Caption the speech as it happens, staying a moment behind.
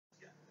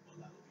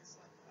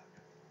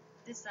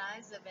The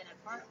size of an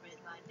apartment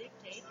might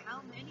dictate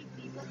how many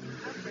people can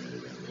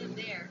comfortably live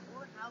there,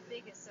 or how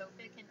big a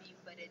sofa can be,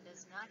 but it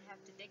does not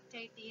have to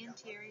dictate the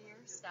interior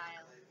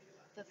style.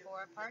 The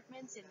four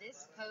apartments in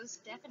this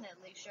post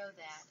definitely show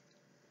that,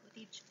 with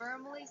each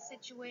firmly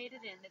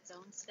situated in its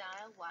own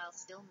style while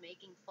still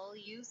making full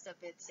use of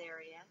its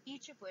area,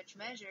 each of which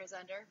measures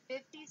under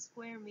 50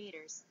 square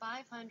meters,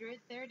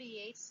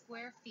 538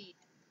 square feet.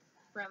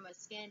 From a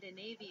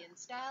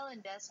Scandinavian-style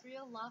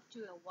industrial loft to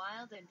a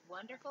wild and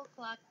wonderful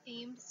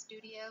clock-themed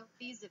studio,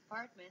 these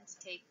apartments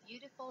take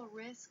beautiful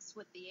risks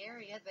with the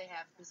area they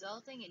have,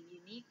 resulting in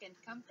unique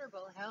and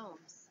comfortable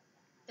homes.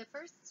 The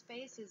first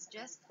space is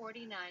just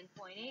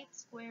 49.8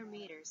 square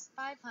meters,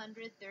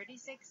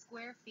 536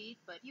 square feet,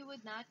 but you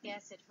would not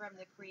guess it from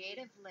the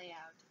creative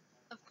layout.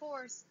 Of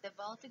course, the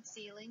vaulted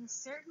ceilings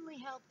certainly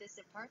help this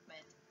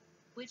apartment,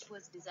 which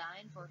was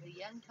designed for a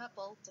young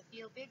couple to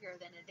feel bigger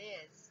than it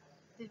is.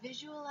 The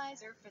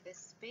visualizer for this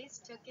space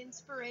took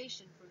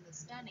inspiration from the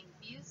stunning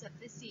views of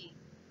the sea,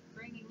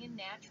 bringing in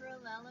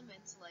natural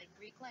elements like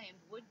reclaimed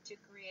wood to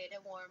create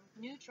a warm,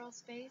 neutral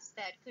space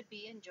that could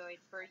be enjoyed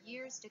for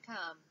years to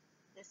come.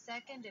 The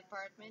second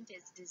apartment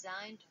is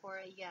designed for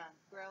a young,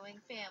 growing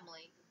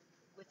family.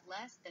 With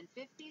less than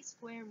 50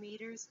 square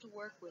meters to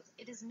work with,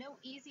 it is no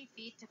easy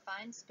feat to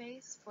find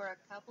space for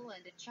a couple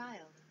and a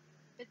child.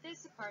 But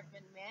this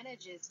apartment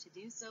manages to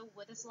do so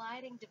with a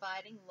sliding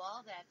dividing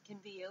wall that can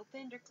be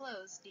opened or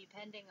closed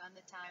depending on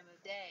the time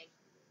of day.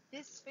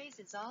 This space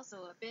is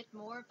also a bit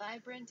more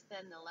vibrant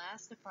than the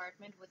last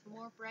apartment, with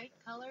more bright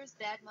colors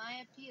that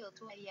might appeal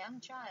to a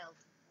young child.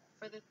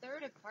 For the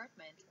third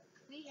apartment,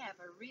 we have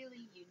a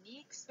really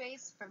unique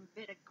space from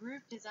Vita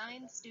Group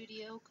Design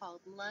Studio called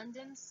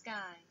London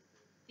Sky.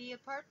 The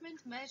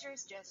apartment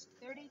measures just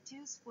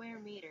 32 square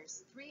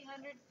meters,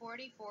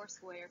 344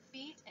 square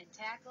feet, and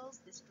tackles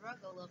the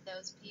struggle of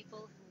those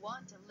people who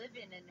want to live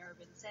in an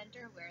urban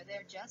center where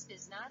there just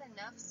is not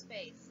enough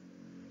space.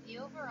 The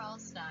overall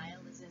style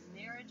is a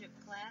marriage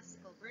of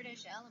classical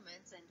British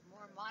elements and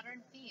more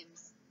modern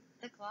themes.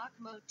 The clock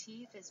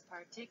motif is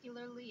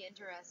particularly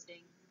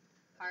interesting,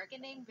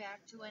 harkening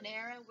back to an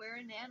era where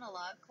an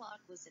analog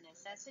clock was a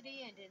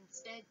necessity and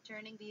instead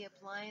turning the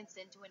appliance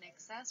into an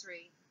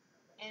accessory.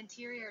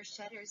 Anterior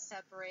shutters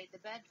separate the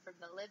bed from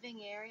the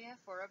living area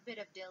for a bit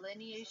of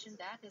delineation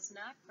that does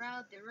not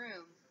crowd the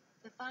room.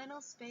 The final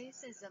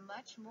space is a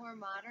much more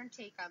modern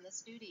take on the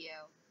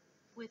studio.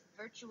 With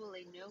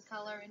virtually no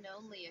color and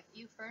only a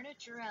few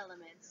furniture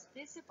elements,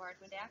 this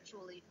apartment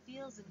actually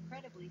feels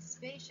incredibly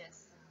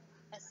spacious.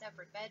 A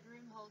separate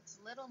bedroom holds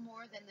little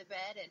more than the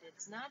bed, and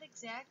it's not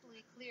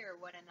exactly clear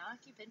what an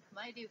occupant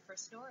might do for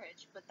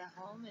storage, but the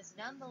home is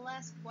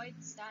nonetheless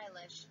quite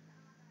stylish.